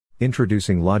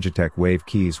Introducing Logitech Wave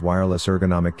Keys Wireless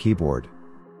Ergonomic Keyboard.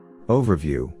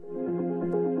 Overview.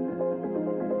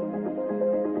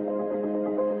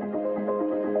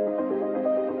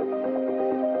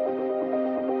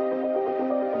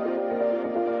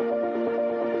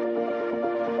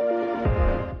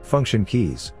 Function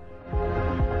keys.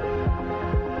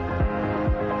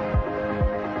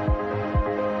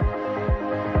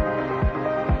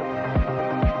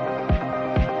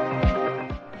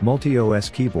 Multi-OS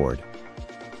keyboard.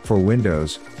 For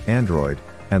Windows, Android,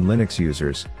 and Linux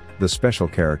users, the special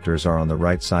characters are on the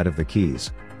right side of the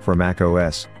keys. For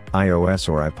macOS, iOS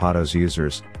or iPadOS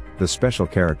users, the special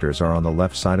characters are on the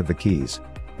left side of the keys.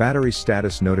 Battery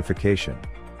status notification.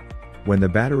 When the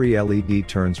battery LED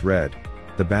turns red,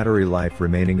 the battery life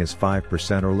remaining is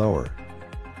 5% or lower.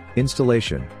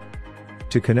 Installation.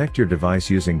 To connect your device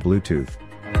using Bluetooth.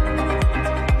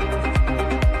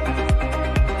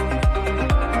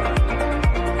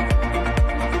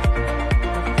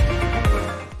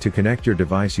 To connect your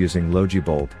device using Logi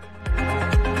Bolt.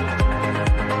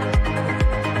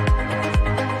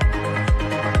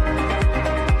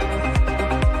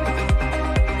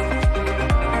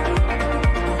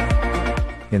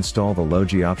 Install the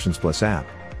Logi Options Plus app.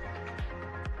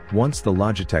 Once the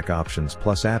Logitech Options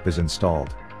Plus app is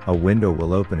installed, a window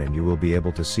will open and you will be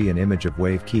able to see an image of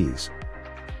Wave keys.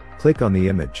 Click on the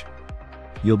image.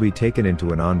 You'll be taken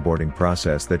into an onboarding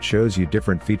process that shows you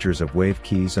different features of Wave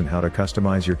keys and how to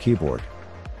customize your keyboard.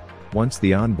 Once the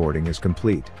onboarding is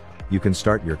complete, you can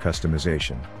start your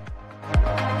customization.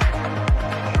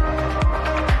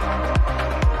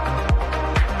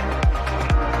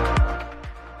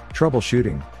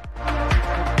 Troubleshooting.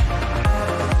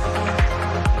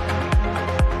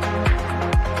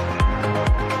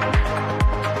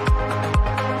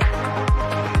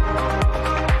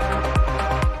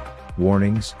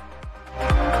 Warnings.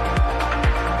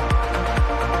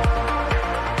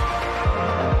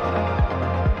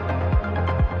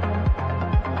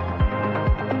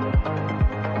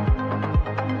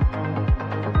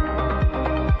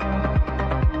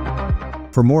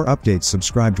 For more updates,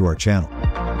 subscribe to our channel.